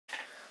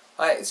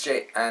Hi, it's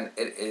Jay, and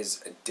it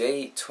is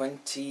day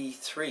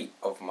 23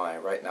 of my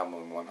Right Now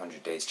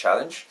 100 Days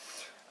challenge.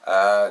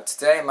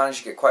 Today I managed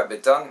to get quite a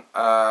bit done.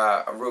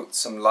 I wrote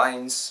some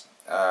lines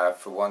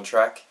for one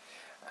track,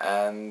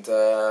 and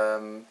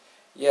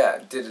yeah,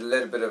 did a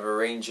little bit of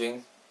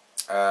arranging.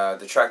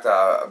 The track that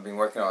I've been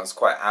working on is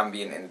quite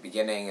ambient in the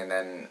beginning, and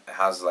then it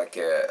has like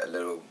a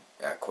little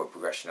chord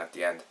progression at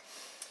the end.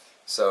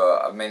 So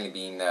I've mainly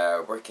been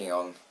working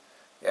on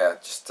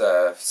just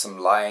some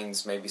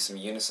lines, maybe some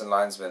unison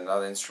lines with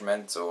another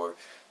instrument, or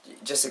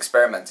just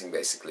experimenting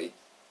basically.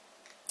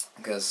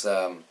 Because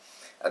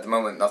at the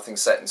moment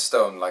nothing's set in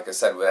stone, like I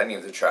said, with any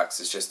of the tracks.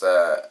 It's just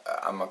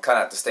I'm kind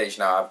of at the stage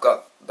now, I've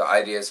got the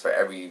ideas for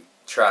every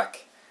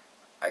track.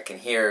 I can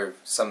hear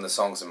some of the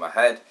songs in my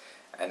head,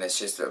 and it's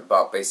just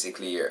about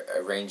basically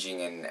arranging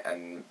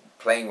and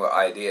playing with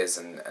ideas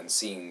and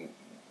seeing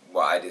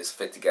what ideas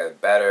fit together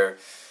better,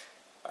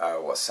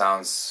 what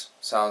sounds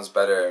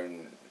better,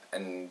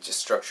 and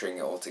just structuring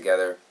it all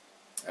together,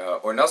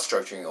 or not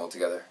structuring it all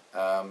together.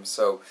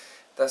 So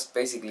that's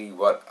basically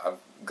what I've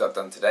got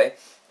done today.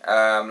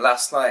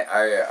 Last night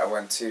I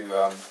went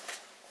to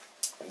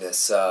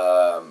this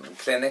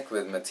clinic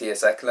with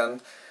Matthias Eklund,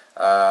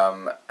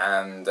 and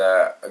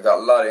I got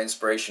a lot of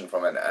inspiration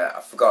from it. I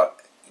forgot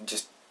I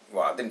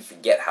didn't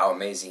forget how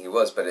amazing he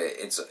was, but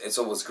it's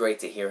always great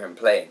to hear him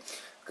playing,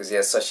 because he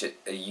has such a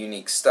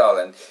unique style.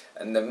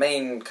 And the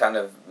main kind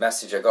of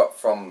message I got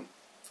from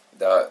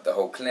the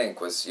whole clinic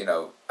was, you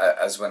know,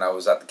 as when I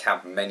was at the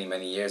camp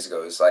many years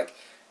ago, it's like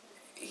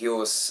he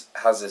always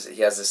has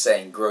this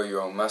saying, grow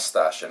your own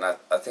mustache, and I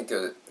think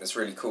it's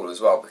really cool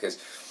as well, because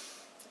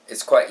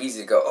it's quite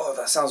easy to go, oh,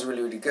 that sounds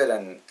really good,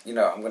 and you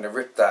know, I'm going to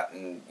rip that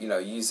and, you know,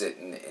 use it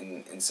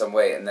in some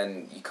way, and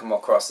then you come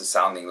across as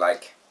sounding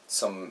like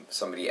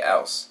somebody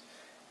else.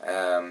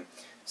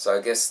 So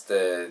I guess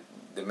the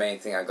main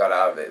thing I got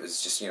out of it was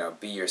just, you know,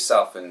 be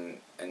yourself, and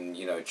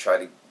you know, try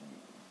to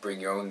bring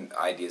your own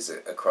ideas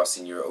across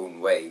in your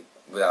own way,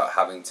 without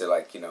having to,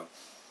 like, you know,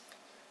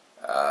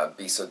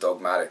 be so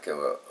dogmatic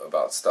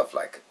about stuff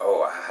like,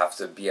 oh, I have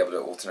to be able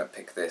to alternate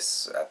pick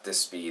this at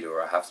this speed,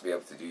 or I have to be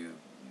able to do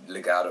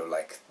legato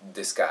like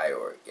this guy,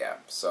 or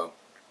so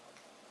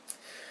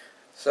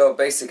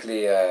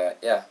basically a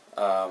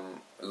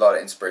lot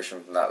of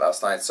inspiration from that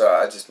last night. So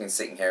I've just been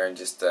sitting here and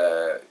just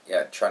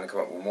trying to come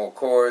up with more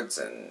chords,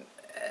 and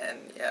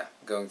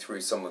going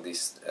through some of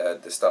these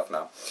the stuff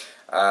now.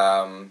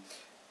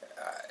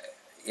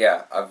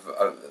 I've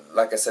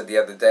like I said the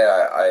other day,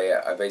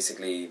 I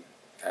basically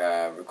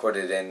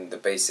recorded in the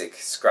basic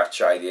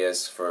scratch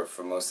ideas for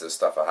most of the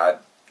stuff I had,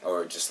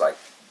 or just like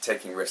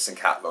taking riffs and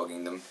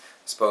cataloging them,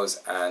 I suppose.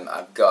 And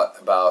I've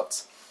got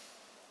about,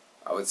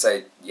 I would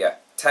say,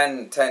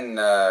 10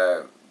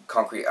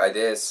 concrete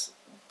ideas,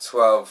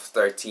 12,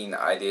 13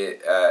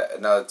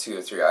 another 2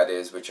 or 3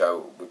 ideas which I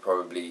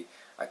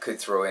could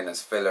throw in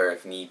as filler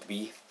if need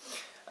be.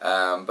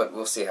 But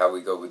we'll see how we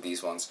go with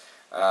these ones.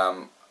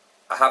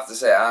 I have to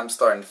say, I'm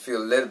starting to feel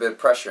a little bit of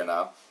pressure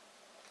now,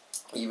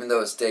 even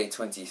though it's day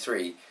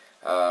 23.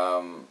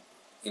 You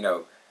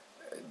know,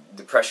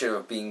 the pressure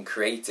of being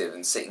creative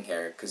and sitting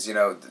here, because, you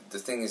know, the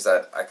thing is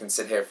that I can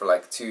sit here for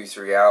like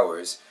 2-3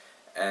 hours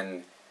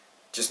and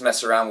just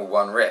mess around with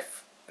one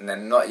riff, and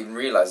then not even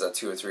realize that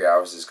 2 or 3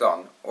 hours is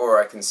gone. Or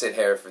I can sit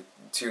here for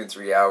 2 and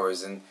 3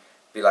 hours and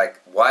be like,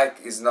 why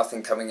is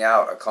nothing coming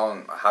out? I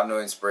have no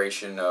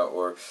inspiration,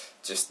 or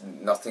just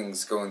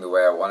nothing's going the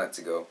way I want it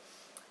to go.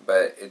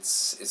 But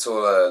it's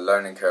all a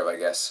learning curve, I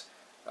guess.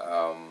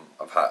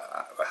 I've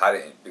had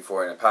it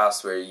before in the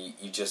past, where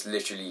you just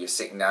literally, you're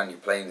sitting down, you're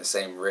playing the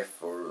same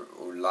riff or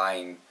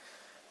line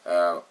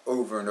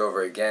over and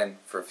over again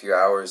for a few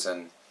hours,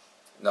 and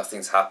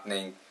nothing's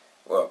happening.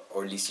 Well,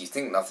 or at least you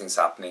think nothing's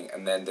happening,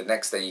 and then the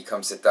next day you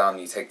come sit down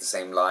and you take the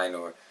same line,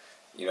 or,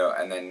 you know,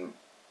 and then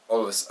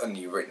all of a sudden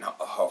you've written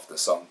half the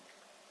song.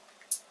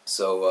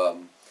 So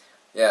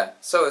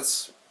so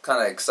it's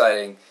kind of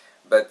exciting,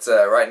 but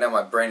right now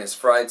my brain is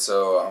fried,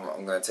 so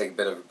I'm going to take a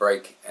bit of a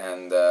break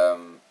and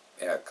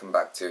come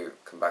back to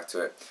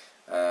it.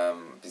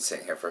 Been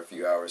sitting here for a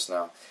few hours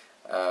now,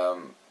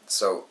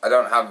 so I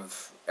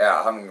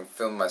haven't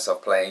filmed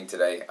myself playing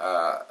today.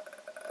 I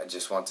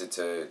just wanted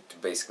to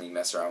basically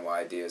mess around with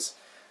ideas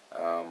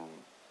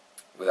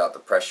without the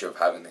pressure of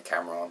having the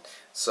camera on.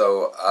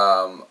 So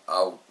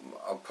I'll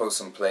post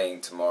some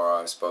playing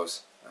tomorrow, I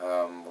suppose.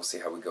 We'll see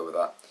how we go with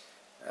that,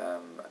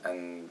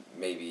 and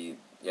maybe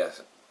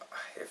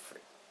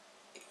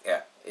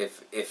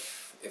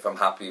if I'm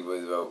happy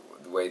with the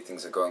way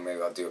things are going,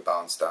 maybe I'll do a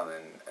bounce down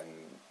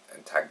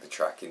and tag the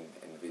track in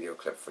the video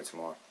clip for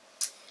tomorrow.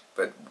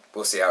 But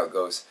we'll see how it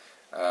goes.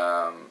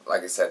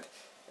 Like I said,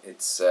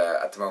 it's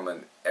at the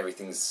moment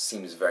everything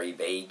seems very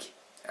vague,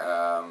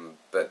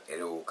 but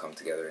it'll all come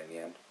together in the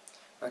end.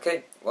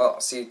 Okay, well,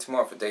 I'll see you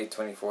tomorrow for day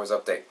 24's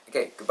update.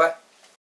 Okay, goodbye.